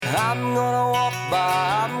I'm gonna walk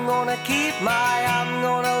by, I'm gonna keep my, I'm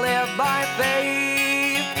gonna live by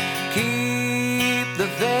faith. Keep the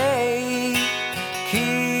faith,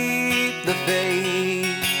 keep the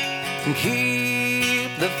faith,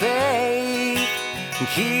 keep the faith,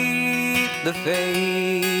 keep the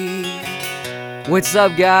faith. What's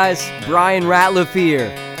up, guys? Brian Ratliff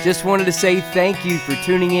here. Just wanted to say thank you for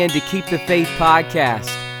tuning in to Keep the Faith podcast.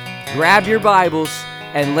 Grab your Bibles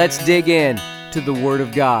and let's dig in to the Word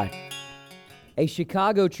of God. A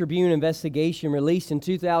Chicago Tribune investigation released in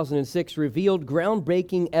 2006 revealed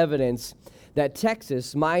groundbreaking evidence that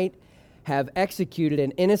Texas might have executed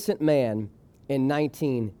an innocent man in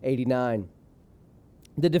 1989.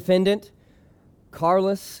 The defendant,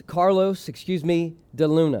 Carlos De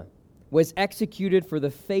Luna, was executed for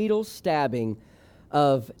the fatal stabbing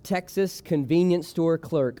of Texas convenience store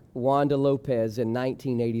clerk Wanda Lopez in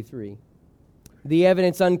 1983. The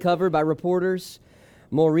evidence uncovered by reporters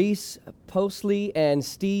Maurice Postley and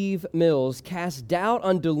Steve Mills casts doubt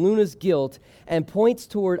on De Luna's guilt and points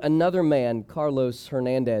toward another man, Carlos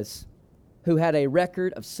Hernandez, who had a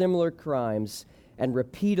record of similar crimes and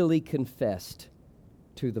repeatedly confessed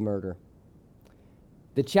to the murder.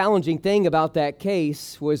 The challenging thing about that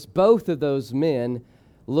case was both of those men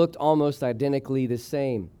looked almost identically the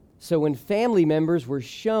same. So when family members were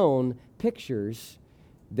shown pictures,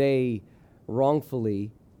 they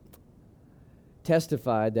wrongfully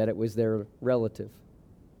testified that it was their relative.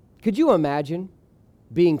 Could you imagine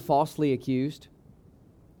being falsely accused?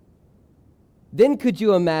 Then could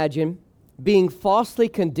you imagine being falsely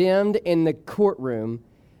condemned in the courtroom?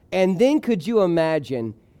 And then could you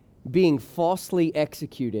imagine being falsely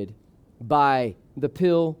executed by the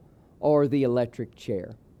pill or the electric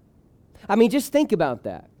chair? I mean, just think about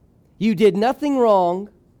that. You did nothing wrong,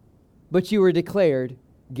 but you were declared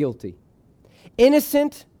guilty.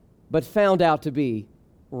 Innocent, but found out to be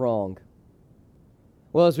wrong.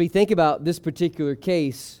 Well, as we think about this particular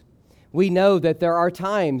case, we know that there are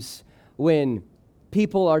times when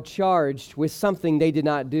people are charged with something they did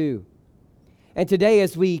not do. And today,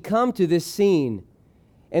 as we come to this scene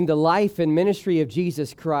in the life and ministry of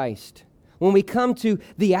Jesus Christ, when we come to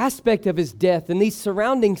the aspect of his death and these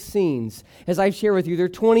surrounding scenes, as I've shared with you, there are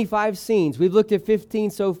 25 scenes. We've looked at 15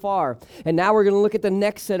 so far, and now we're going to look at the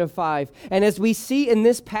next set of 5. And as we see in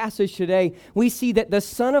this passage today, we see that the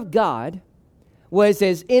Son of God was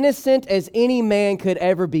as innocent as any man could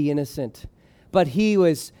ever be innocent, but he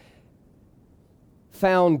was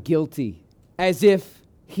found guilty, as if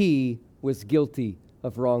he was guilty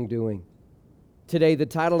of wrongdoing. Today, the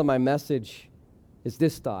title of my message is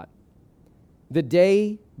this thought: the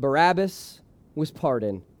day Barabbas was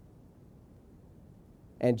pardoned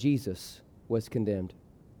and Jesus was condemned.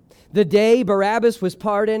 The day Barabbas was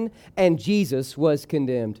pardoned and Jesus was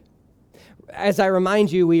condemned. As I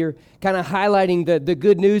remind you, we are kind of highlighting the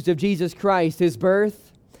good news of Jesus Christ, his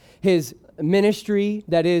birth, his ministry,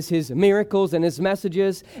 that is his miracles and his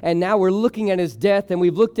messages, and now we're looking at his death, and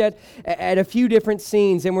we've looked at a few different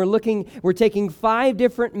scenes, and we're taking 5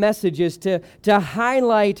 different messages to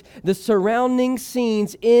highlight the surrounding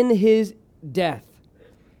scenes in his death.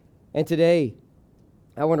 And today,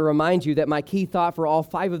 I want to remind you that my key thought for all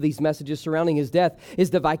 5 of these messages surrounding his death is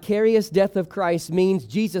the vicarious death of Christ means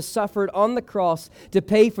Jesus suffered on the cross to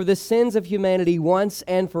pay for the sins of humanity once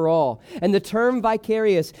and for all. And the term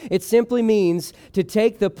vicarious, it simply means to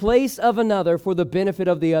take the place of another for the benefit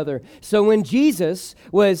of the other. So when Jesus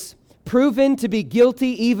was proven to be guilty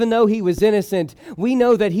even though he was innocent, we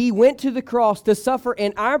know that he went to the cross to suffer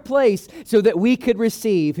in our place so that we could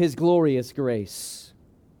receive his glorious grace.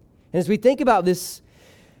 And as we think about this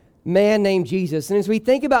man named Jesus, and as we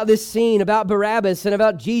think about this scene about Barabbas and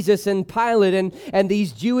about Jesus and Pilate and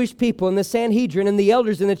these Jewish people and the Sanhedrin and the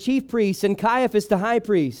elders and the chief priests and Caiaphas the high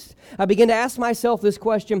priest, I begin to ask myself this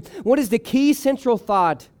question: what is the key central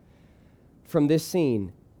thought from this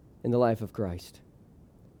scene in the life of Christ?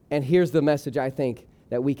 And here's the message I think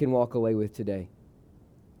that we can walk away with today.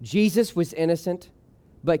 Jesus was innocent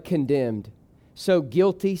but condemned so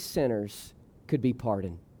guilty sinners could be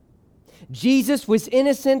pardoned. Jesus was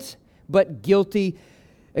innocent but condemned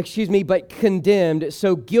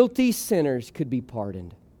so guilty sinners could be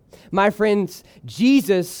pardoned. My friends,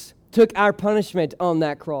 Jesus took our punishment on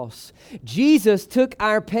that cross. Jesus took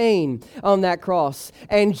our pain on that cross.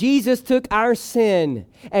 And Jesus took our sin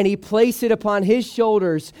and he placed it upon his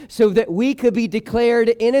shoulders so that we could be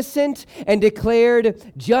declared innocent and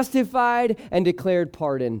declared justified and declared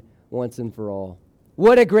pardoned once and for all.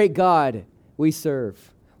 What a great God we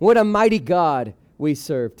serve. What a mighty God we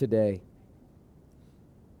serve today.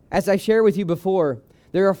 As I shared with you before,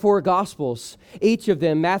 There are 4 Gospels. Each of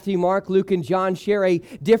them, Matthew, Mark, Luke, and John, share a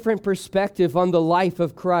different perspective on the life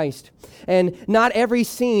of Christ. And not every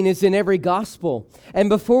scene is in every Gospel. And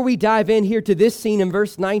before we dive in here to this scene in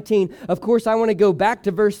verse 19, of course, I want to go back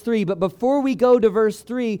to verse 3. But before we go to verse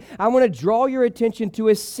 3, I want to draw your attention to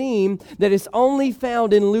a scene that is only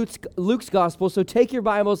found in Luke's Gospel. So take your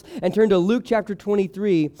Bibles and turn to Luke chapter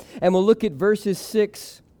 23, and we'll look at verses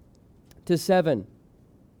 6 to 7.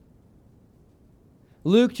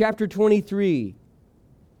 Luke chapter 23,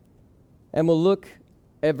 and we'll look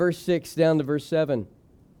at verse 6 down to verse 7.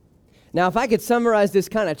 Now, if I could summarize this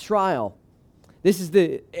kind of trial, this is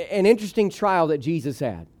an interesting trial that Jesus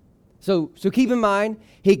had. So keep in mind,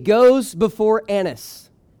 he goes before Annas,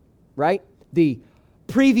 right? The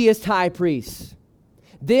previous high priest.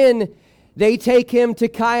 Then they take him to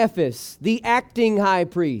Caiaphas, the acting high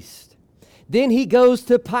priest. Then he goes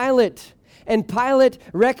to Pilate. And Pilate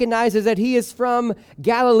recognizes that he is from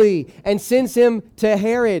Galilee and sends him to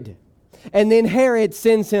Herod. And then Herod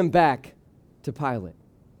sends him back to Pilate.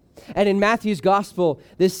 And in Matthew's gospel,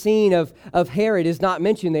 this scene of Herod is not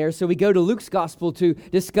mentioned there. So we go to Luke's gospel to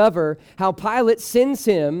discover how Pilate sends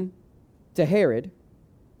him to Herod.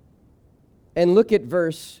 And look at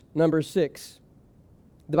verse number 6.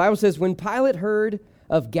 The Bible says, when Pilate heard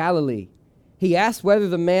of Galilee, he asked whether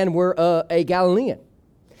the man were a Galilean.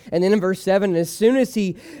 And then in verse 7, as soon as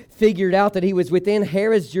he figured out that he was within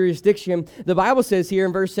Herod's jurisdiction, the Bible says here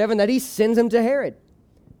in verse 7 that he sends him to Herod,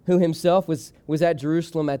 who himself was at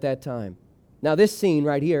Jerusalem at that time. Now this scene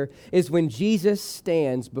right here is when Jesus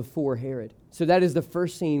stands before Herod. So that is the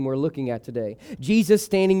first scene we're looking at today. Jesus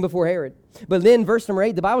standing before Herod. But then verse number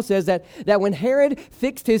 8, the Bible says that when Herod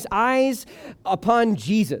fixed his eyes upon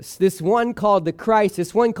Jesus, this one called the Christ,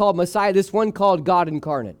 this one called Messiah, this one called God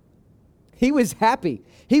incarnate, he was happy.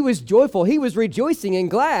 He was joyful. He was rejoicing and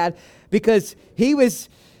glad because he was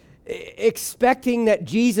expecting that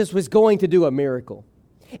Jesus was going to do a miracle.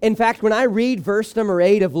 In fact, when I read verse number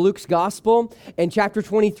 8 of Luke's gospel in chapter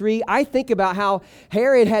 23, I think about how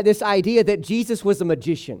Herod had this idea that Jesus was a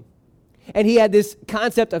magician. And he had this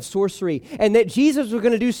concept of sorcery and that Jesus was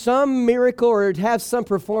going to do some miracle or have some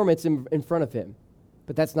performance in front of him.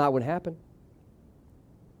 But that's not what happened.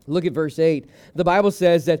 Look at verse 8. The Bible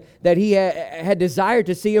says that he had desired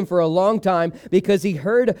to see him for a long time because he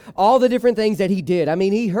heard all the different things that he did. I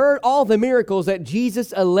mean, he heard all the miracles that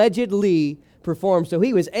Jesus allegedly performed. So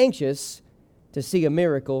he was anxious to see a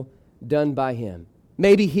miracle done by him.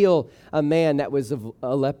 Maybe heal a man that was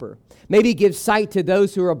a leper. Maybe give sight to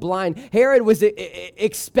those who are blind. Herod was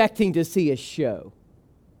expecting to see a show.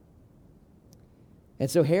 And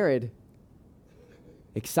so Herod,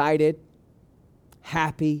 excited,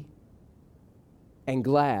 happy, and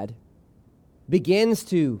glad, begins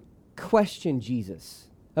to question Jesus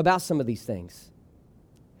about some of these things.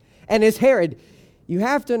 And as Herod, you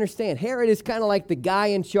have to understand, Herod is kind of like the guy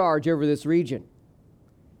in charge over this region.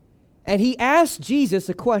 And he asks Jesus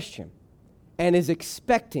a question and is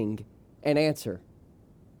expecting an answer.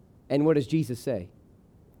 And what does Jesus say?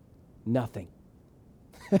 Nothing.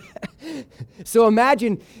 So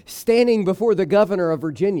imagine standing before the governor of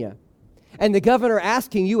Virginia and the governor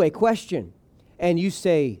asking you a question, and you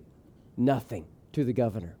say nothing to the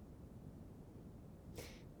governor.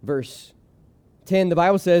 Verse 10, the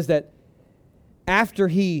Bible says that after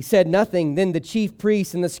he said nothing, then the chief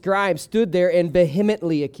priests and the scribes stood there and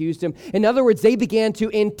vehemently accused him. In other words, they began to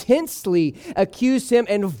intensely accuse him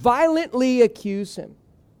and violently accuse him.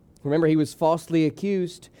 Remember, he was falsely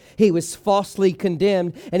accused, he was falsely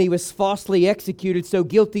condemned, and he was falsely executed so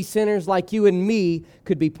guilty sinners like you and me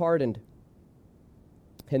could be pardoned.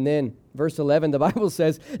 And then, verse 11, the Bible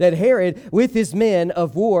says that Herod, with his men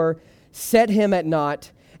of war, set him at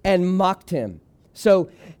naught and mocked him. So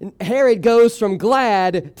Herod goes from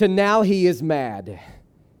glad to now he is mad.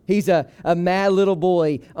 He's a mad little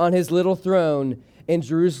boy on his little throne in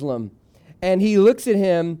Jerusalem. And he looks at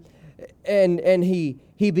him and he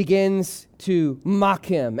begins to mock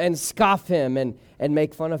him and scoff him and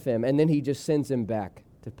make fun of him. And then he just sends him back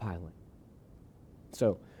to Pilate.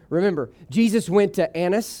 So remember, Jesus went to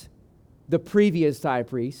Annas, the previous high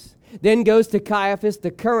priest, then goes to Caiaphas,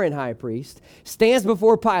 the current high priest, stands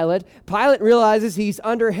before Pilate. Pilate realizes he's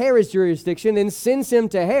under Herod's jurisdiction, then sends him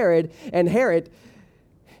to Herod, and Herod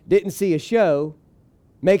didn't see a show,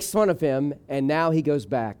 makes fun of him, and now he goes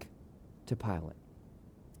back to Pilate.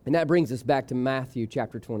 And that brings us back to Matthew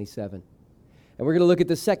chapter 27. And we're going to look at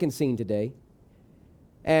the second scene today.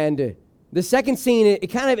 And the second scene, it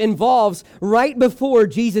kind of involves right before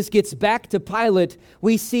Jesus gets back to Pilate,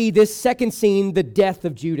 we see this second scene, the death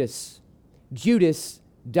of Judas. Judas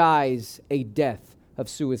dies a death of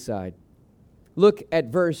suicide. Look at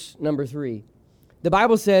verse number 3. The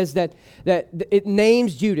Bible says that it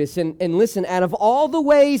names Judas. And listen, out of all the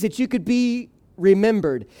ways that you could be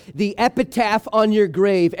remembered, the epitaph on your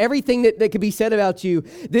grave, everything that could be said about you,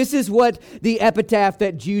 this is what the epitaph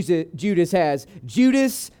that Judas has.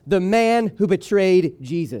 Judas, the man who betrayed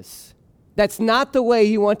Jesus. That's not the way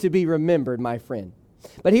you want to be remembered, my friend.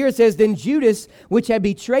 But here it says, then Judas, which had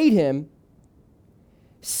betrayed him,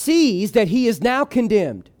 sees that he is now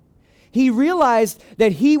condemned. He realized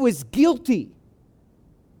that he was guilty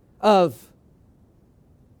of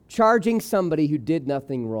charging somebody who did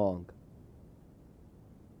nothing wrong.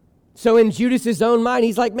 So in Judas's own mind,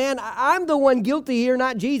 he's like, man, I'm the one guilty here,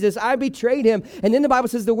 not Jesus. I betrayed him. And then the Bible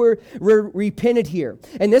says the word repented here.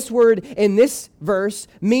 And this word in this verse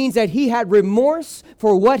means that he had remorse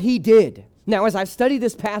for what he did. Now, as I've studied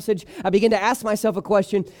this passage, I begin to ask myself a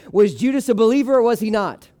question. Was Judas a believer or was he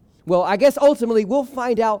not? Well, I guess ultimately we'll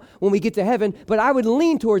find out when we get to heaven, but I would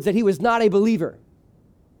lean towards that he was not a believer.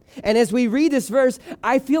 And as we read this verse,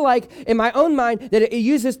 I feel like in my own mind that it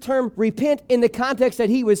uses the term repent in the context that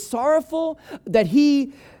he was sorrowful, that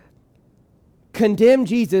he condemned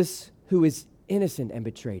Jesus who is innocent and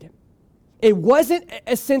betrayed him. It wasn't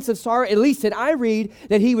a sense of sorrow, at least that I read,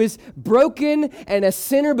 that he was broken and a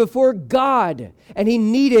sinner before God and he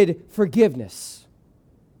needed forgiveness.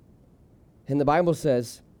 And the Bible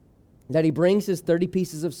says that he brings his 30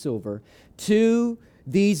 pieces of silver to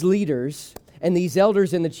these leaders and these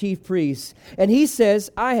elders and the chief priests. And he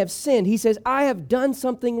says, I have sinned. He says, I have done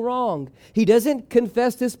something wrong. He doesn't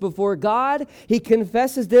confess this before God. He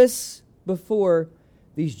confesses this before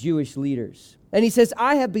these Jewish leaders. And he says,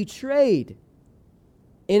 I have betrayed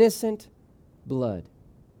innocent blood.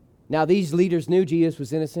 Now, these leaders knew Jesus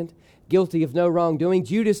was innocent, guilty of no wrongdoing.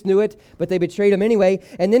 Judas knew it, but they betrayed him anyway.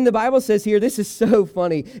 And then the Bible says here, this is so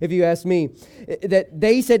funny, if you ask me, that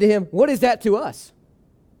they said to him, what is that to us?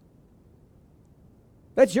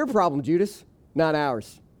 That's your problem, Judas, not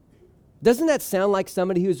ours. Doesn't that sound like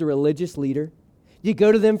somebody who's a religious leader? You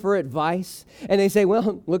go to them for advice, and they say,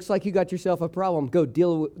 well, looks like you got yourself a problem. Go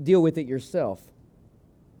deal with it yourself.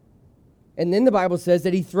 And then the Bible says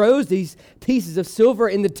that he throws these pieces of silver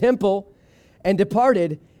in the temple and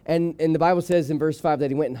departed. And the Bible says in verse 5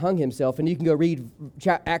 that he went and hung himself. And you can go read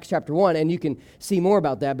Acts chapter 1, and you can see more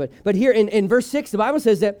about that. But here in verse 6, the Bible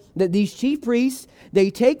says that these chief priests,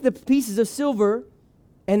 they take the pieces of silver,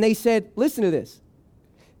 and they said, listen to this.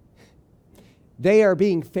 They are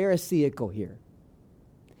being Pharisaical here.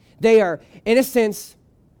 They are, in a sense,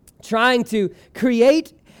 trying to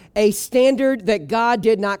create a standard that God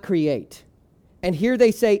did not create. And here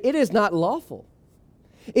they say, it is not lawful.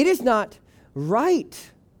 It is not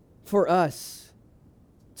right for us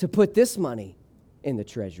to put this money in the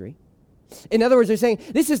treasury. In other words, they're saying,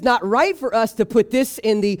 this is not right for us to put this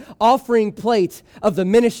in the offering plate of the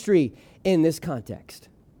ministry in this context.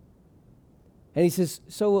 And he says,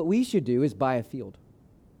 so what we should do is buy a field.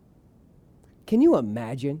 Can you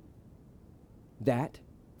imagine that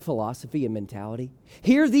philosophy and mentality?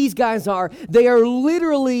 Here these guys are. They are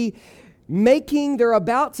literally they're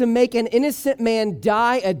about to make an innocent man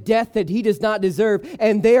die a death that he does not deserve.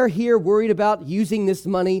 And they're here worried about using this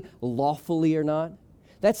money lawfully or not.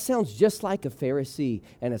 That sounds just like a Pharisee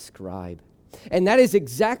and a scribe. And that is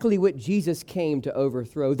exactly what Jesus came to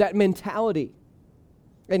overthrow, that mentality.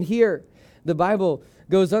 And here, the Bible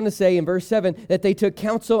goes on to say in verse 7 that they took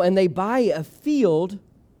counsel and they buy a field,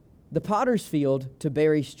 the potter's field, to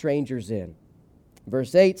bury strangers in.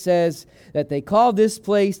 Verse 8 says that they called this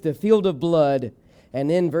place the field of blood. And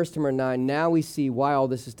then verse number 9, now we see why all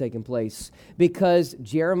this is taking place. Because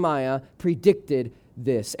Jeremiah predicted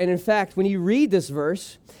this. And in fact, when you read this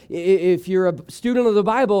verse, if you're a student of the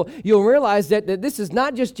Bible, you'll realize that this is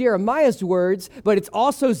not just Jeremiah's words, but it's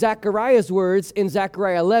also Zechariah's words in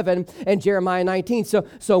Zechariah 11 and Jeremiah 19.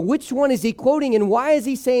 So which one is he quoting, and why is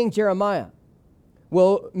he saying Jeremiah?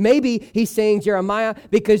 Well, maybe he's saying Jeremiah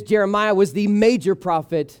because Jeremiah was the major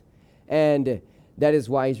prophet, and that is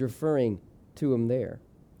why he's referring to him there.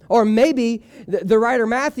 Or maybe the writer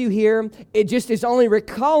Matthew here, it just is only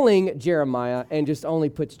recalling Jeremiah and just only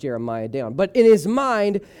puts Jeremiah down. But in his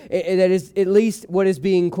mind, that is at least what is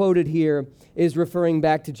being quoted here is referring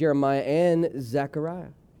back to Jeremiah and Zechariah.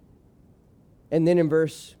 And then in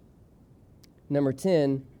verse number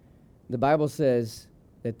 10, the Bible says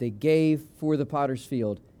that they gave for the potter's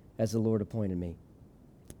field as the Lord appointed me.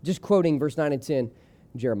 Just quoting verse 9 and 10,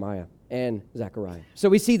 Jeremiah and Zechariah. So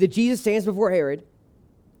we see that Jesus stands before Herod.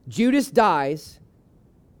 Judas dies,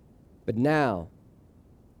 but now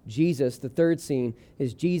Jesus, the third scene,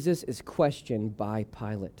 is Jesus is questioned by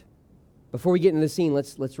Pilate. Before we get into the scene,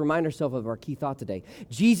 let's remind ourselves of our key thought today.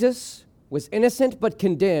 Jesus was innocent but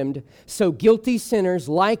condemned, so guilty sinners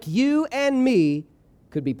like you and me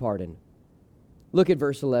could be pardoned. Look at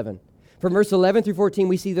verse 11. From verse 11 through 14,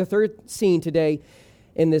 we see the third scene today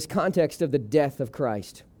in this context of the death of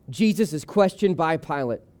Christ. Jesus is questioned by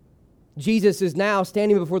Pilate. Jesus is now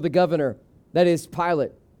standing before the governor, that is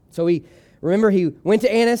Pilate. So he went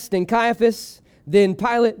to Annas, then Caiaphas, then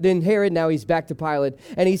Pilate, then Herod. Now he's back to Pilate.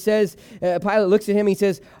 And he says, Pilate looks at him, he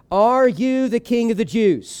says, "Are you the king of the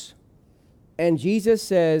Jews?" And Jesus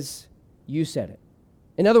says, "You said it."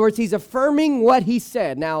 In other words, he's affirming what he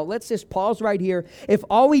said. Now, let's just pause right here. If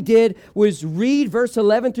all we did was read verse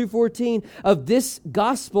 11 through 14 of this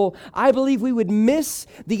gospel, I believe we would miss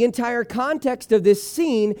the entire context of this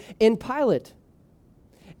scene in Pilate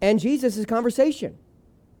and Jesus' conversation.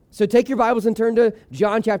 So take your Bibles and turn to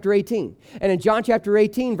John chapter 18. And in John chapter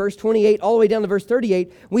 18, verse 28, all the way down to verse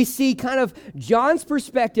 38, we see kind of John's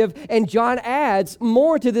perspective, and John adds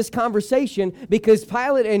more to this conversation because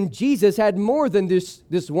Pilate and Jesus had more than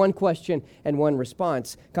this one question and one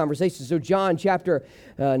response conversation. So John chapter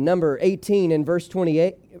number 18 and verse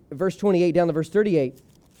 28 down to verse 38.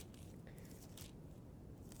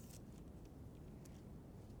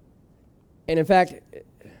 And in fact,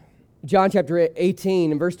 John chapter 18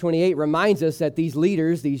 and verse 28 reminds us that these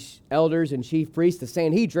leaders, these elders and chief priests, the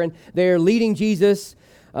Sanhedrin, they're leading Jesus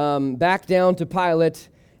back down to Pilate,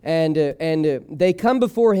 and they come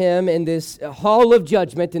before him in this hall of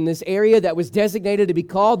judgment, in this area that was designated to be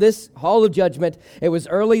called this hall of judgment. It was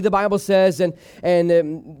early, the Bible says, and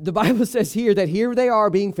the Bible says here that here they are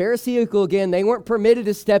being Pharisaical again. They weren't permitted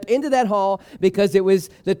to step into that hall because it was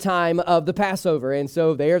the time of the Passover, and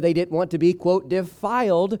so there they didn't want to be, quote,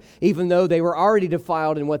 defiled, even though they were already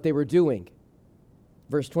defiled in what they were doing.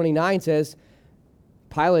 Verse 29 says,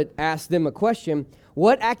 Pilate asked them a question: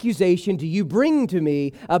 "What accusation do you bring to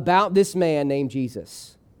me about this man named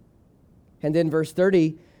Jesus?" And then verse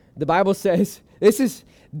 30, the Bible says,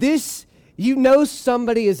 you know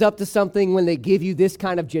somebody is up to something when they give you this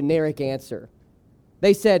kind of generic answer.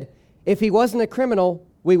 They said, "If he wasn't a criminal,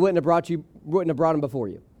 we wouldn't have brought him before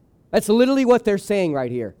you." That's literally what they're saying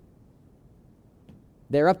right here.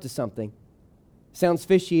 They're up to something. Sounds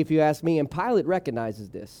fishy if you ask me, and Pilate recognizes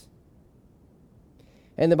this.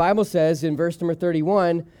 And the Bible says in verse number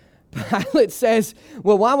 31, Pilate says,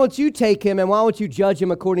 "Well, why won't you take him and why won't you judge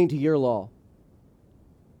him according to your law?"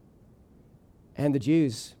 And the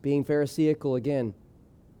Jews, being Pharisaical again,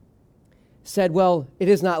 said, "Well, it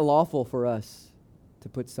is not lawful for us to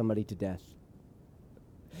put somebody to death."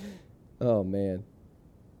 Oh, man.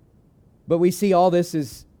 But we see all this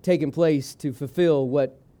is taking place to fulfill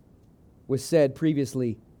what was said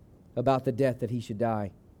previously about the death that he should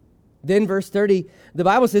die. Then verse 30, the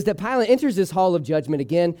Bible says that Pilate enters this hall of judgment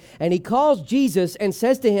again, and he calls Jesus and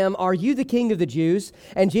says to him, "Are you the king of the Jews?"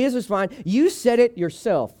 And Jesus responds, "You said it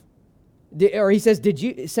yourself." Or he says,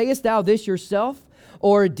 "Sayest thou this yourself,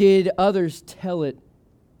 or did others tell it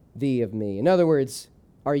thee of me?" In other words,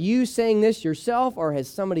 are you saying this yourself, or has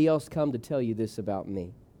somebody else come to tell you this about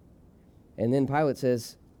me? And then Pilate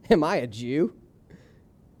says, "Am I a Jew?"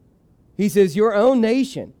 He says, "Your own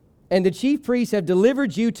nation and the chief priests have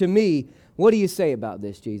delivered you to me. What do you say about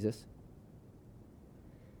this, Jesus?"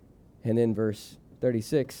 And then verse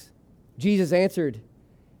 36, Jesus answered,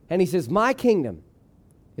 and he says, "My kingdom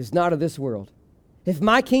is not of this world. If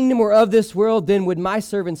my kingdom were of this world, then would my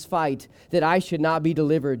servants fight that I should not be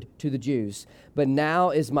delivered to the Jews. But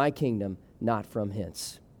now is my kingdom not from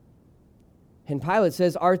hence." And Pilate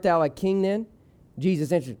says, "Art thou a king then?"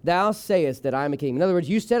 Jesus answered, "Thou sayest that I am a king." In other words,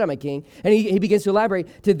 you said I'm a king. And he begins to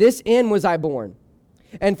elaborate, "To this end was I born.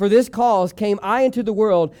 And for this cause came I into the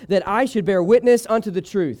world, that I should bear witness unto the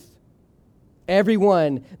truth.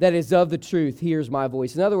 Everyone that is of the truth hears my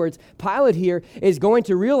voice." In other words, Pilate here is going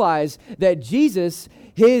to realize that Jesus,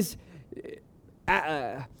 his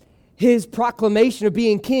proclamation of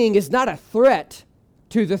being king is not a threat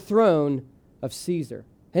to the throne of Caesar.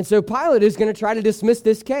 And so Pilate is going to try to dismiss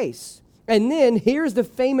this case. And then here's the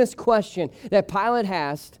famous question that Pilate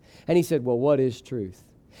asked, and he said, "Well, what is truth?"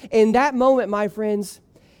 In that moment, my friends,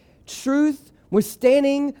 truth was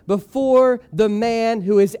standing before the man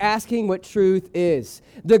who is asking what truth is.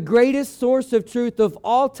 The greatest source of truth of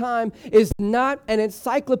all time is not an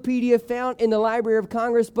encyclopedia found in the Library of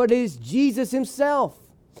Congress, but it is Jesus himself.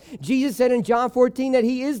 Jesus said in John 14 that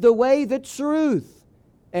he is the way, the truth,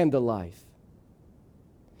 and the life.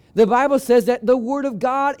 The Bible says that the Word of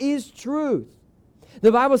God is truth.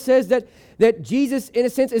 The Bible says that Jesus, in a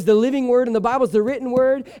sense, is the living Word, and the Bible is the written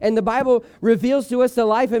Word, and the Bible reveals to us the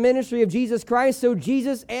life and ministry of Jesus Christ. So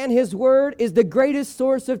Jesus and His Word is the greatest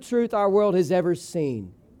source of truth our world has ever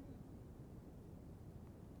seen.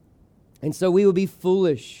 And so we would be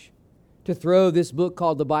foolish to throw this book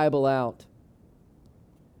called the Bible out.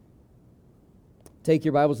 Take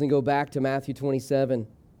your Bibles and go back to Matthew 27.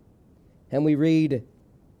 And we read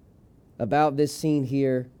about this scene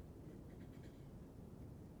here.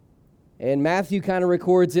 And Matthew kind of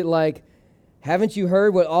records it like, haven't you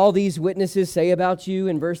heard what all these witnesses say about you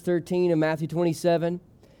in verse 13 of Matthew 27?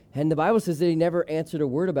 And the Bible says that he never answered a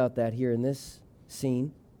word about that here in this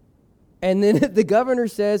scene. And then the governor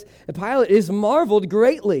says, Pilate is marveled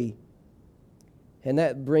greatly. And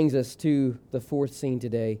that brings us to the fourth scene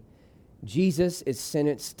today. Jesus is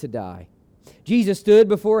sentenced to die. Jesus stood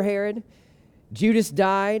before Herod. Judas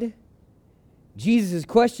died. Jesus is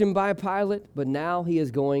questioned by Pilate, but now he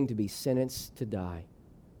is going to be sentenced to die.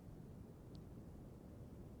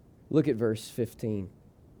 Look at verse 15.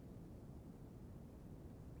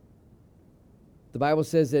 The Bible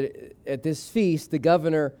says that at this feast, the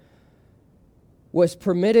governor was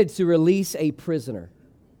permitted to release a prisoner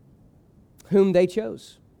whom they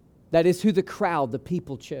chose. That is who the crowd, the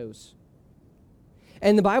people chose.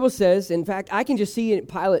 And the Bible says, in fact, I can just see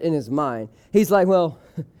Pilate in his mind. He's like, well,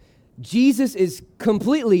 Jesus is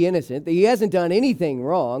completely innocent. He hasn't done anything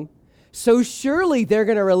wrong. So surely they're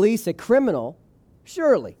going to release a criminal.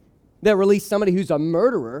 Surely. They'll release somebody who's a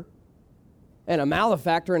murderer and a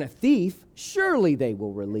malefactor and a thief. Surely they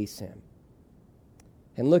will release him.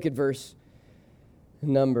 And look at verse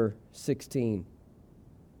number 16.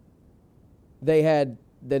 They had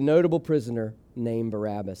the notable prisoner named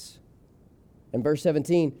Barabbas. In verse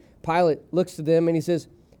 17, Pilate looks to them and he says,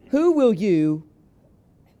 Who will ye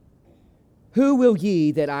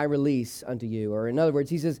that I release unto you? Or in other words,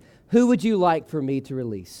 he says, who would you like for me to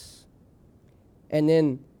release? And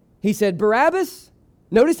then he said, Barabbas.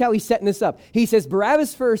 Notice how he's setting this up. He says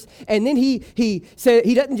Barabbas first, and then he said,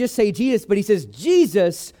 he doesn't just say Jesus, but he says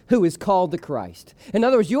Jesus, who is called the Christ. In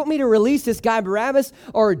other words, you want me to release this guy Barabbas,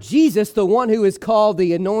 or Jesus, the one who is called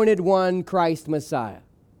the Anointed One, Christ Messiah?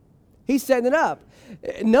 He's setting it up,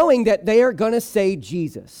 knowing that they are going to say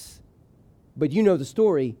Jesus. But you know the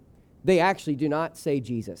story. They actually do not say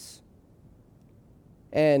Jesus.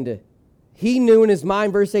 And he knew in his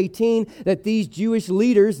mind, verse 18, that these Jewish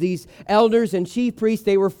leaders, these elders and chief priests,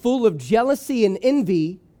 they were full of jealousy and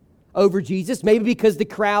envy over Jesus. Maybe because the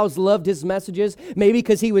crowds loved his messages. Maybe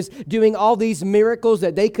because he was doing all these miracles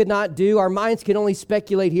that they could not do. Our minds can only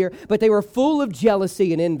speculate here. But they were full of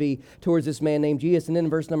jealousy and envy towards this man named Jesus. And then in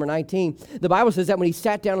verse number 19, the Bible says that when he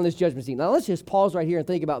sat down on this judgment seat. Now let's just pause right here and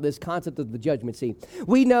think about this concept of the judgment seat.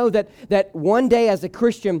 We know that one day as a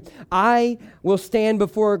Christian, I will stand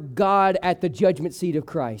before God at the judgment seat of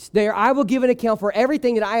Christ. There I will give an account for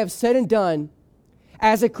everything that I have said and done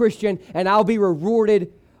as a Christian, and I'll be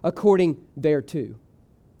rewarded according thereto.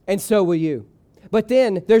 And so will you. But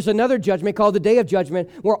then there's another judgment called the Day of Judgment,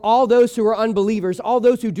 where all those who are unbelievers, all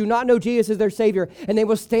those who do not know Jesus as their Savior, and they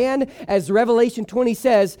will stand, as Revelation 20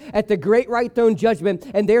 says, at the great white throne judgment,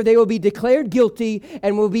 and there they will be declared guilty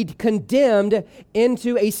and will be condemned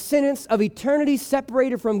into a sentence of eternity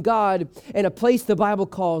separated from God in a place the Bible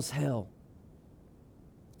calls hell.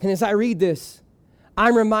 And as I read this,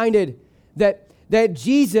 I'm reminded that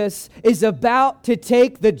Jesus is about to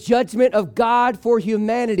take the judgment of God for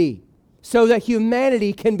humanity so that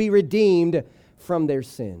humanity can be redeemed from their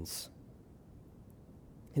sins.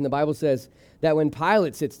 And the Bible says that when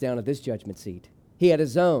Pilate sits down at this judgment seat, he had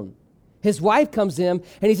his own. His wife comes in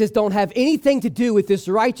and he says, don't have anything to do with this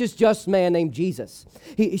righteous, just man named Jesus.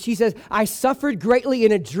 She says, I suffered greatly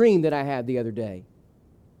in a dream that I had the other day.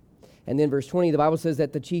 And then verse 20, the Bible says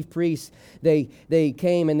that the chief priests, they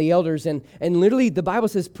came, and the elders, and literally the Bible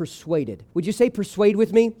says persuaded. Would you say persuade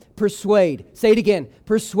with me? Persuade. Say it again.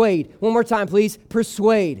 Persuade. One more time, please.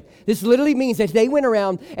 Persuade. This literally means that they went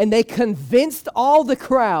around and they convinced all the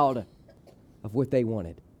crowd of what they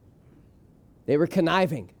wanted. They were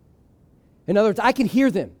conniving. In other words, I can hear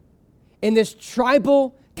them in this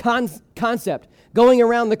tribal concept going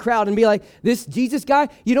around the crowd and be like, this Jesus guy,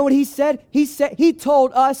 you know what he said? He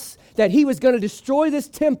told us that he was going to destroy this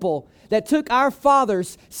temple that took our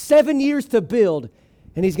fathers 7 years to build,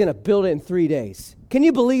 and he's going to build it in 3 days. Can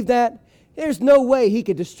you believe that? There's no way he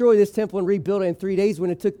could destroy this temple and rebuild it in 3 days when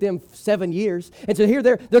it took them 7 years. And so here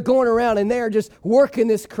they're going around and they're just working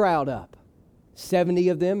this crowd up. 70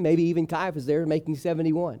 of them, maybe even Caiaphas there, making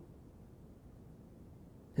 71.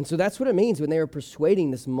 And so that's what it means when they were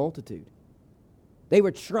persuading this multitude. They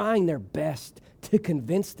were trying their best to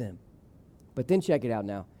convince them. But then check it out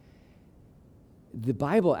now. The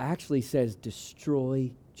Bible actually says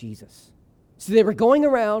destroy Jesus. So they were going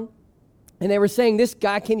around and they were saying, this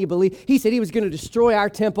guy, can you believe? He said he was going to destroy our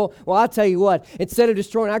temple. Well, I'll tell you what, instead of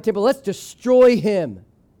destroying our temple, let's destroy him.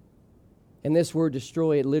 And this word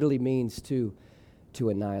destroy, it literally means to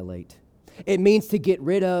annihilate. It means to get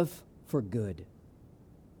rid of for good.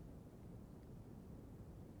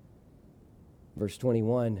 Verse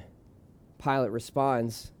 21, Pilate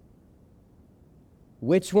responds,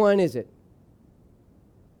 "Which one is it?"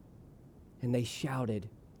 And they shouted,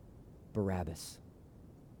 "Barabbas.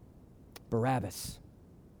 Barabbas.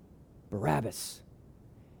 Barabbas."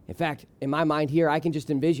 In fact, in my mind here, I can just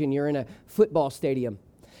envision you're in a football stadium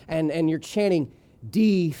and you're chanting,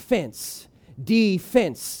 "Defense,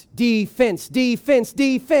 defense, defense, defense,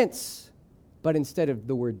 defense." But instead of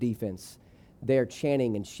the word defense, they're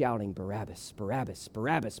chanting and shouting, "Barabbas, Barabbas,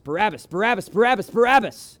 Barabbas, Barabbas, Barabbas, Barabbas,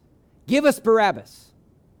 Barabbas. Give us Barabbas."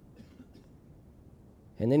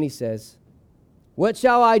 And then he says, "What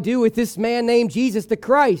shall I do with this man named Jesus the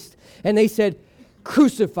Christ?" And they said,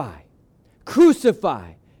 "Crucify,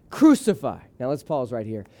 crucify, crucify." Now let's pause right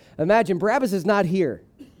here. Imagine Barabbas is not here.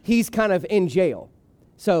 He's kind of in jail.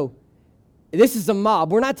 So this is a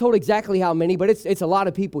mob. We're not told exactly how many, but it's a lot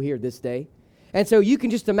of people here this day. And so you can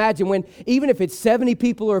just imagine when, even if it's 70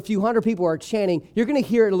 people or a few hundred people are chanting, you're going to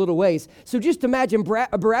hear it a little ways. So just imagine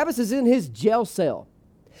Barabbas is in his jail cell.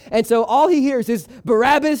 And so all he hears is,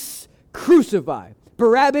 "Barabbas, crucify.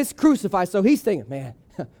 Barabbas, crucify." So he's thinking, man,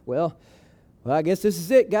 well, I guess this is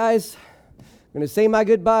it, guys. I'm going to say my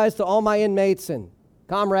goodbyes to all my inmates and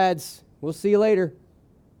comrades. We'll see you later.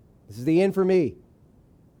 This is the end for me.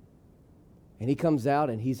 And he comes out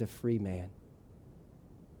and he's a free man.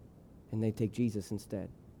 And they take Jesus instead.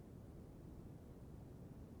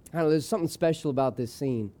 I don't know, there's something special about this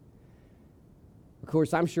scene. Of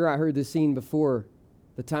course, I'm sure I heard this scene before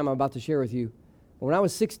the time I'm about to share with you. When I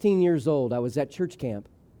was 16 years old, I was at church camp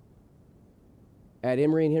at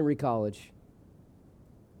Emory and Henry College.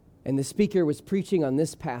 And the speaker was preaching on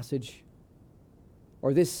this passage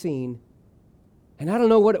or this scene. And I don't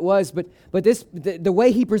know what it was, but the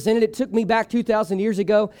way he presented it took me back 2,000 years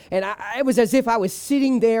ago. And it was as if I was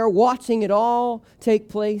sitting there watching it all take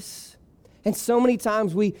place. And so many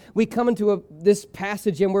times we come into this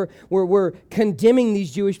passage and we're condemning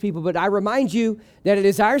these Jewish people. But I remind you that it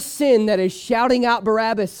is our sin that is shouting out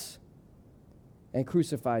Barabbas and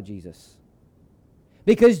crucify Jesus.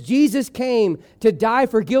 Because Jesus came to die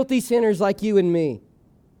for guilty sinners like you and me.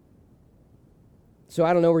 So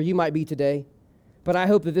I don't know where you might be today, but I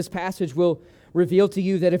hope that this passage will reveal to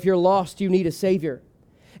you that if you're lost, you need a Savior.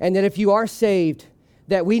 And that if you are saved,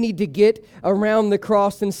 that we need to get around the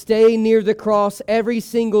cross and stay near the cross every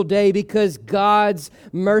single day, because God's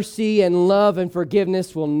mercy and love and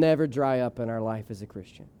forgiveness will never dry up in our life as a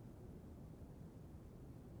Christian.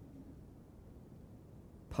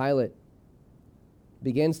 Pilate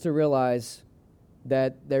begins to realize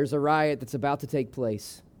that there's a riot that's about to take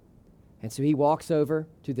place. And so he walks over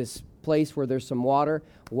to this place where there's some water,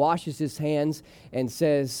 washes his hands, and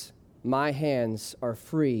says, "My hands are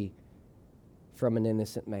free from an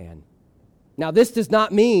innocent man." Now, this does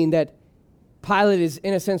not mean that Pilate is,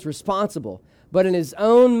 in a sense, responsible. But in his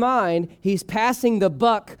own mind, he's passing the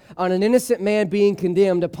buck on an innocent man being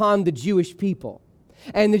condemned upon the Jewish people.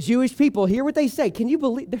 And the Jewish people, hear what they say. Can you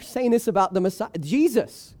believe they're saying this about the Messiah,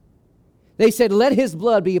 Jesus? They said, "Let his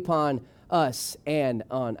blood be upon us and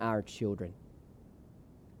on our children."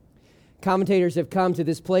 Commentators have come to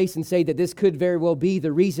this place and say that this could very well be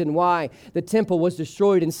the reason why the temple was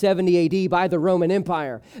destroyed in 70 AD by the Roman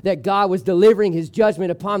Empire, that God was delivering his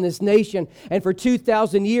judgment upon this nation. And for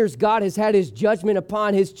 2,000 years, God has had his judgment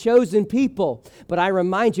upon his chosen people. But I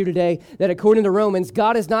remind you today that according to Romans,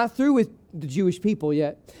 God is not through with the Jewish people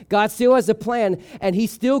yet. God still has a plan, and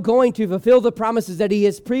he's still going to fulfill the promises that he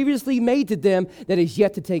has previously made to them that is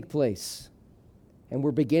yet to take place. And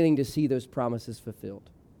we're beginning to see those promises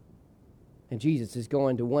fulfilled. And Jesus is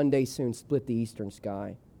going to one day soon split the eastern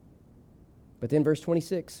sky. But then verse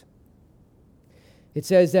 26, it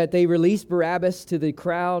says that they released Barabbas to the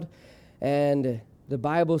crowd, and the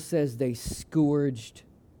Bible says they scourged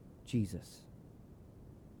Jesus.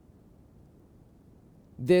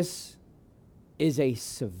 This is a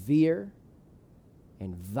severe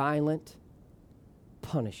and violent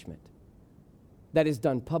punishment that is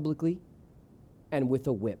done publicly and with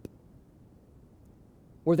a whip.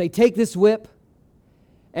 Where they take this whip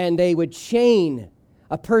and they would chain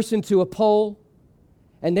a person to a pole,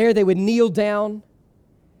 and there they would kneel down.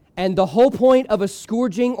 And the whole point of a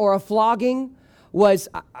scourging or a flogging was,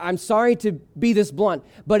 I'm sorry to be this blunt,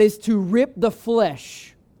 but is to rip the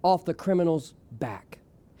flesh off the criminal's back.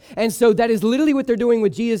 And so that is literally what they're doing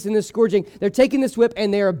with Jesus in this scourging. They're taking this whip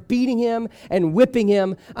and they are beating him and whipping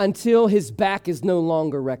him until his back is no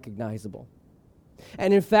longer recognizable.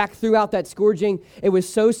 And in fact, throughout that scourging, it was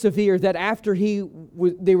so severe that after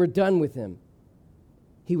they were done with him,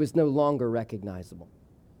 he was no longer recognizable.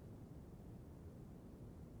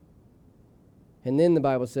 And then the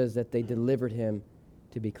Bible says that they delivered him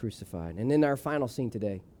to be crucified. And then our final scene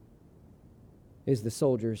today is the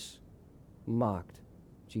soldiers mocked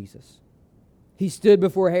Jesus. He stood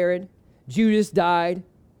before Herod. Judas died.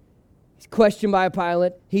 He's questioned by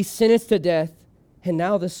Pilate. He's sentenced to death. And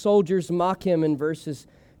now the soldiers mock him in verses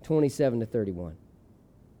 27 to 31.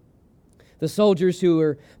 The soldiers who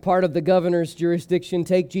are part of the governor's jurisdiction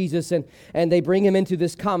take Jesus and they bring him into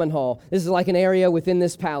this common hall. This is like an area within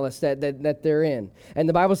this palace that they're in. And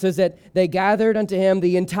the Bible says that they gathered unto him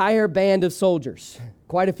the entire band of soldiers,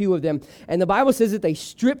 quite a few of them. And the Bible says that they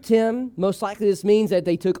stripped him. Most likely this means that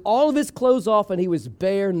they took all of his clothes off and he was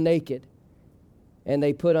bare naked. And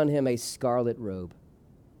they put on him a scarlet robe.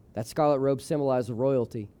 That scarlet robe symbolized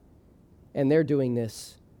royalty. And they're doing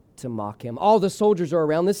this to mock him. All the soldiers are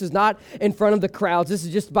around. This is not in front of the crowds. This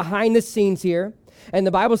is just behind the scenes here. And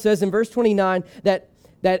the Bible says in verse 29 that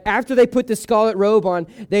after they put the scarlet robe on,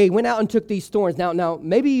 they went out and took these thorns. Now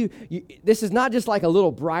maybe this is not just like a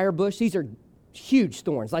little briar bush. These are huge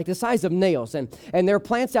thorns, like the size of nails. And there are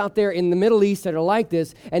plants out there in the Middle East that are like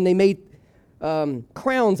this, and they made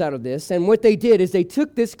crowns out of this. And what they did is they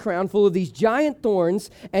took this crown full of these giant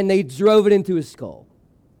thorns and they drove it into his skull.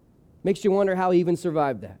 Makes you wonder how he even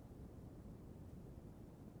survived that.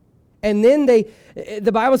 And then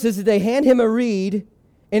the Bible says that they hand him a reed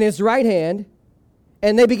in his right hand,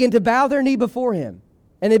 and they begin to bow their knee before him.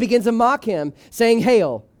 And they begin to mock him, saying,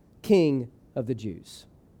 "Hail, King of the Jews."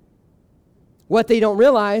 What they don't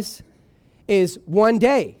realize is one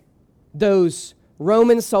day those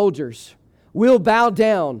Roman soldiers will bow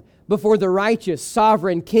down before the righteous,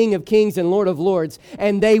 sovereign King of kings and Lord of lords,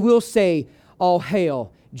 and they will say, "All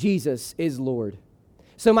hail, Jesus is Lord."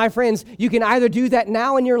 So my friends, you can either do that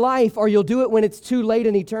now in your life or you'll do it when it's too late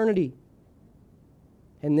in eternity.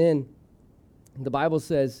 And then the Bible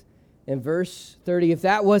says in verse 30, if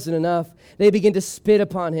that wasn't enough, they begin to spit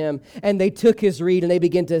upon him, and they took his reed and they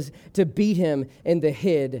began to beat him in the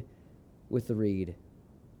head with the reed.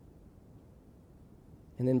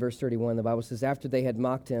 And then verse 31, the Bible says, after they had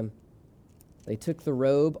mocked him, they took the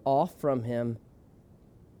robe off from him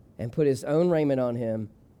and put his own raiment on him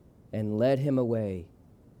and led him away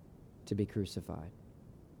to be crucified.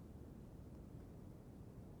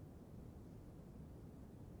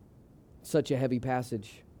 Such a heavy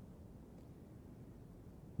passage.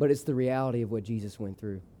 But it's the reality of what Jesus went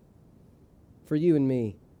through. For you and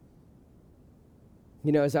me.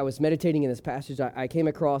 You know, as I was meditating in this passage, I came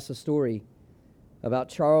across a story about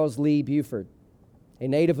Charles Lee Buford, a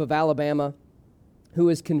native of Alabama who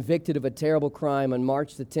was convicted of a terrible crime on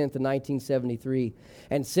March the 10th of 1973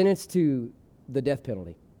 and sentenced to the death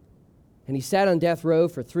penalty. And he sat on death row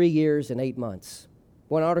for 3 years and 8 months.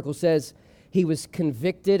 One article says he was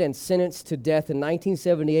convicted and sentenced to death in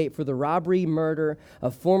 1978 for the robbery murder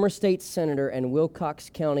of former state senator and Wilcox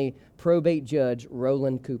County probate judge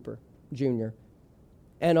Roland Cooper, Jr.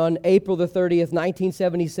 And on April the 30th,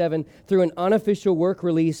 1977, through an unofficial work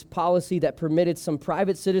release policy that permitted some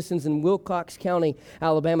private citizens in Wilcox County,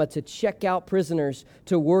 Alabama, to check out prisoners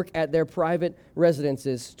to work at their private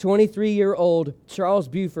residences, 23-year-old Charles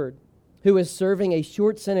Buford, who was serving a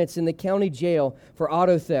short sentence in the county jail for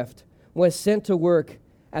auto theft, was sent to work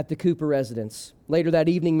at the Cooper residence. Later that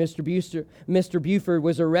evening, Mr. Buford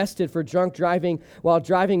was arrested for drunk driving while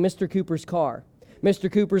driving Mr. Cooper's car.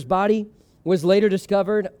 Mr. Cooper's body was later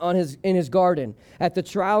discovered in his garden. At the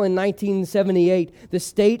trial in 1978, the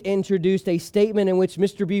state introduced a statement in which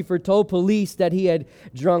Mr. Buford told police that he had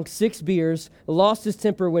drunk 6 beers, lost his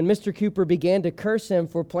temper when Mr. Cooper began to curse him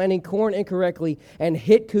for planting corn incorrectly, and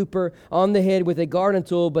hit Cooper on the head with a garden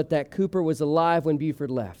tool, but that Cooper was alive when Buford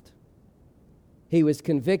left. He was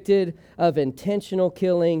convicted of intentional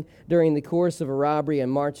killing during the course of a robbery on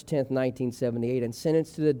March 10th, 1978, and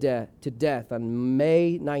sentenced to death on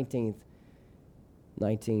May 19th,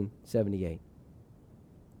 1978.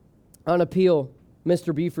 On appeal,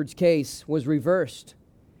 Mr. Buford's case was reversed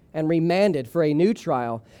and remanded for a new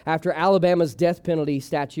trial after Alabama's death penalty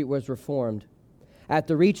statute was reformed. At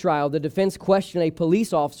the retrial, the defense questioned a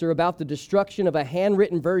police officer about the destruction of a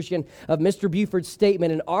handwritten version of Mr. Buford's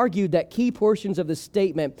statement and argued that key portions of the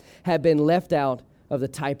statement had been left out of the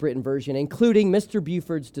typewritten version, including Mr.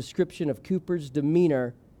 Buford's description of Cooper's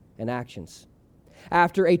demeanor and actions.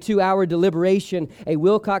 After a 2-hour deliberation, a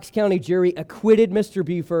Wilcox County jury acquitted Mr.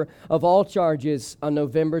 Buford of all charges on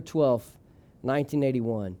November 12,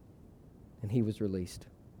 1981, and he was released.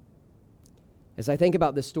 As I think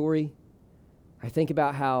about this story, I think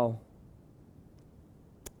about how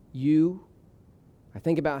you. I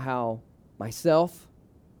think about how myself,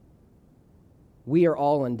 we are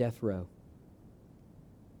all on death row.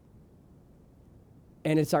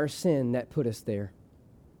 And it's our sin that put us there.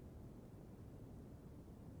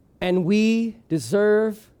 And we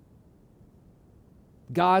deserve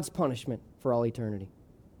God's punishment for all eternity.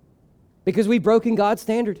 Because we've broken God's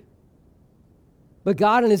standard. But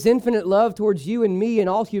God, in His infinite love towards you and me and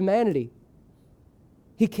all humanity,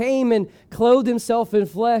 He came and clothed Himself in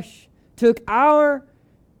flesh, took our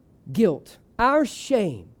guilt, our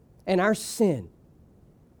shame, and our sin,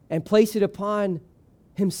 and placed it upon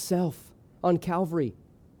Himself on Calvary,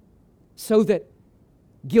 so that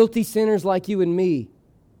guilty sinners like you and me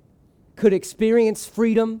could experience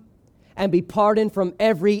freedom and be pardoned from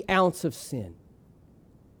every ounce of sin.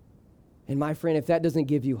 And my friend, if that doesn't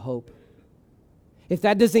give you hope, if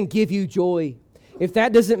that doesn't give you joy, if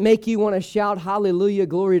that doesn't make you want to shout hallelujah,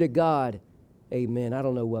 glory to God, amen, I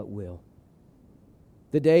don't know what will.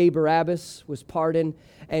 The day Barabbas was pardoned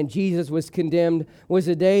and Jesus was condemned was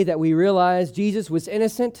a day that we realized Jesus was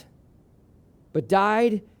innocent, but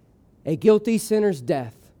died a guilty sinner's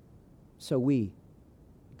death so we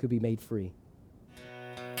could be made free.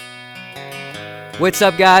 What's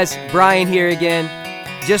up, guys? Brian here again.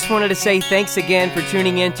 Just wanted to say thanks again for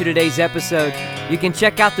tuning in to today's episode. You can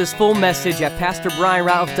check out this full message at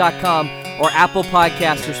PastorBrianRatliff.com or Apple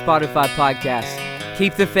Podcasts or Spotify Podcasts.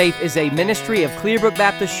 Keep the Faith is a ministry of Clearbrook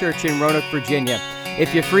Baptist Church in Roanoke, Virginia.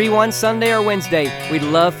 If you're free one Sunday or Wednesday, we'd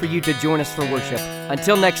love for you to join us for worship.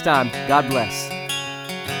 Until next time, God bless.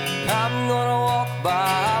 I'm gonna walk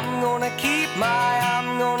by, I'm gonna keep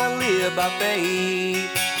I'm gonna live by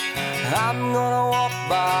faith. I'm gonna walk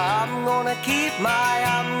by, I'm gonna keep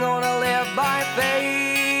I'm gonna live by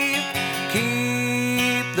faith.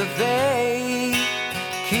 Keep the faith,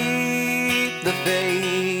 keep the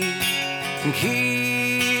faith,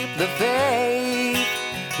 keep the faith,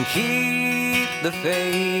 keep the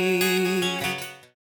faith.